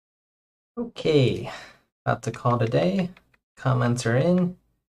Okay, about to call today. Comments are in.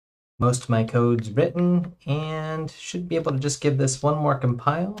 Most of my code's written and should be able to just give this one more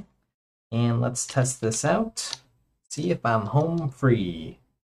compile. And let's test this out. See if I'm home free.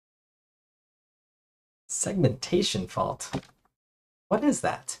 Segmentation fault. What is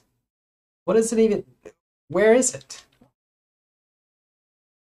that? What is it even? Where is it?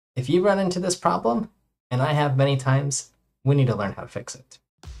 If you run into this problem, and I have many times, we need to learn how to fix it.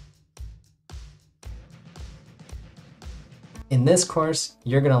 In this course,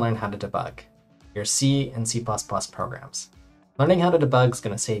 you're going to learn how to debug your C and C++ programs. Learning how to debug is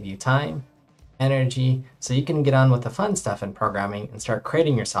going to save you time, energy, so you can get on with the fun stuff in programming and start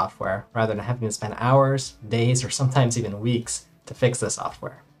creating your software rather than having to spend hours, days, or sometimes even weeks to fix the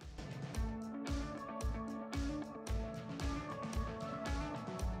software.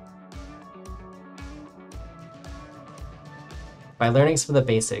 By learning some of the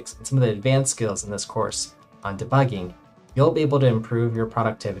basics and some of the advanced skills in this course on debugging, you'll be able to improve your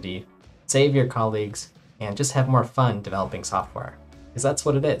productivity, save your colleagues, and just have more fun developing software. Because that's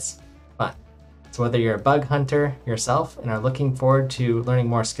what it is, fun. So whether you're a bug hunter yourself and are looking forward to learning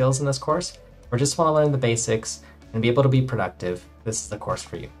more skills in this course, or just want to learn the basics and be able to be productive, this is the course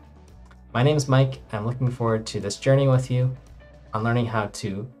for you. My name's Mike, and I'm looking forward to this journey with you on learning how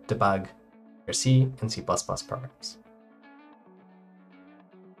to debug your C and C++ programs.